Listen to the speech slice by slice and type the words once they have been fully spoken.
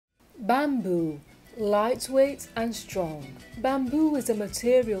Bamboo, lightweight and strong. Bamboo is a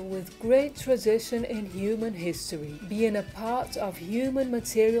material with great tradition in human history, being a part of human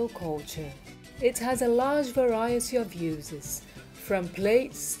material culture. It has a large variety of uses, from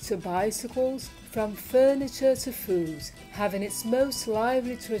plates to bicycles, from furniture to food, having its most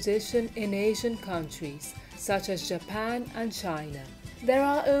lively tradition in Asian countries, such as Japan and China. There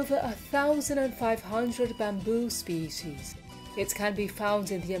are over 1,500 bamboo species. It can be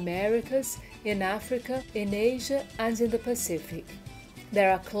found in the Americas, in Africa, in Asia and in the Pacific.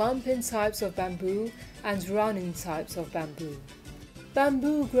 There are clumping types of bamboo and running types of bamboo.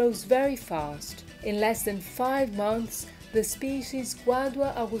 Bamboo grows very fast. In less than 5 months, the species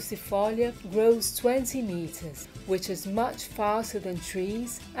Guadua angustifolia grows 20 meters, which is much faster than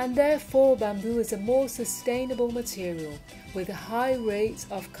trees, and therefore bamboo is a more sustainable material with a high rate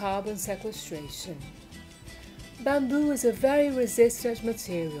of carbon sequestration. Bamboo is a very resistant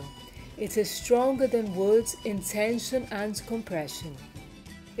material. It is stronger than wood in tension and compression.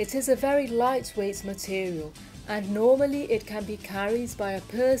 It is a very lightweight material, and normally it can be carried by a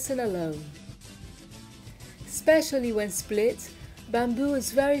person alone. Especially when split, bamboo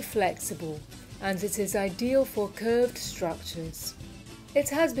is very flexible, and it is ideal for curved structures. It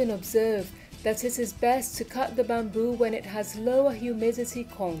has been observed that it is best to cut the bamboo when it has lower humidity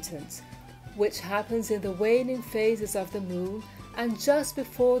content, which happens in the waning phases of the moon and just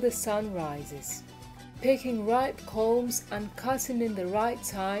before the sun rises. Picking ripe culms and cutting in the right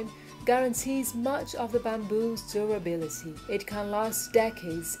time guarantees much of the bamboo's durability. It can last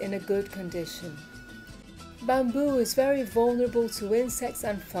decades in a good condition. Bamboo is very vulnerable to insects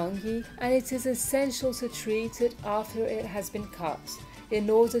and fungi, and it is essential to treat it after it has been cut in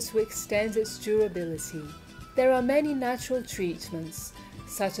order to extend its durability. There are many natural treatments,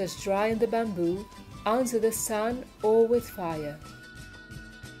 such as drying the bamboo under the sun or with fire.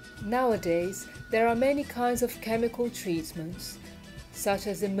 Nowadays, there are many kinds of chemical treatments, such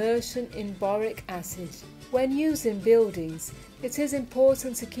as immersion in boric acid. When used in buildings, it is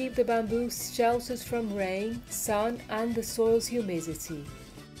important to keep the bamboo sheltered from rain, sun and the soil's humidity.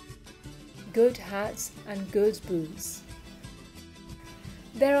 Good hats and good boots.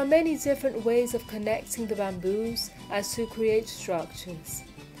 There are many different ways of connecting the bamboos as to create structures.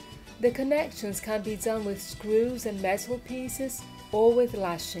 The connections can be done with screws and metal pieces or with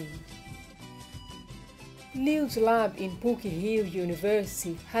lashing. Liu's lab in PUC-Rio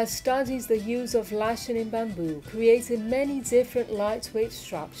University has studied the use of lashing in bamboo, creating many different lightweight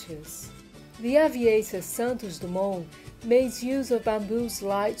structures. The aviator Santos Dumont made use of bamboo's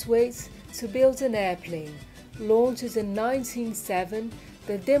lightweight to build an airplane. Launched in 1907,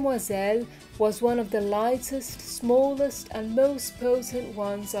 the Demoiselle was one of the lightest, smallest and most potent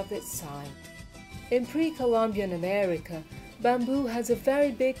ones of its time. In pre-Columbian America, bamboo has a very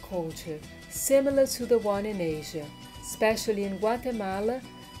big culture, similar to the one in Asia, especially in Guatemala,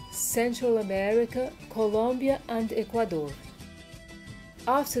 Central America, Colombia and Ecuador.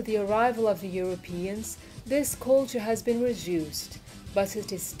 After the arrival of the Europeans, this culture has been reduced, but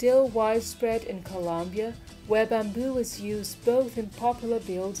it is still widespread in Colombia, where bamboo is used both in popular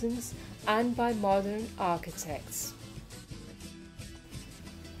buildings and by modern architects.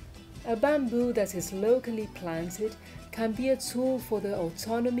 A bamboo that is locally planted can be a tool for the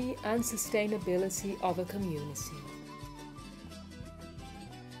autonomy and sustainability of a community.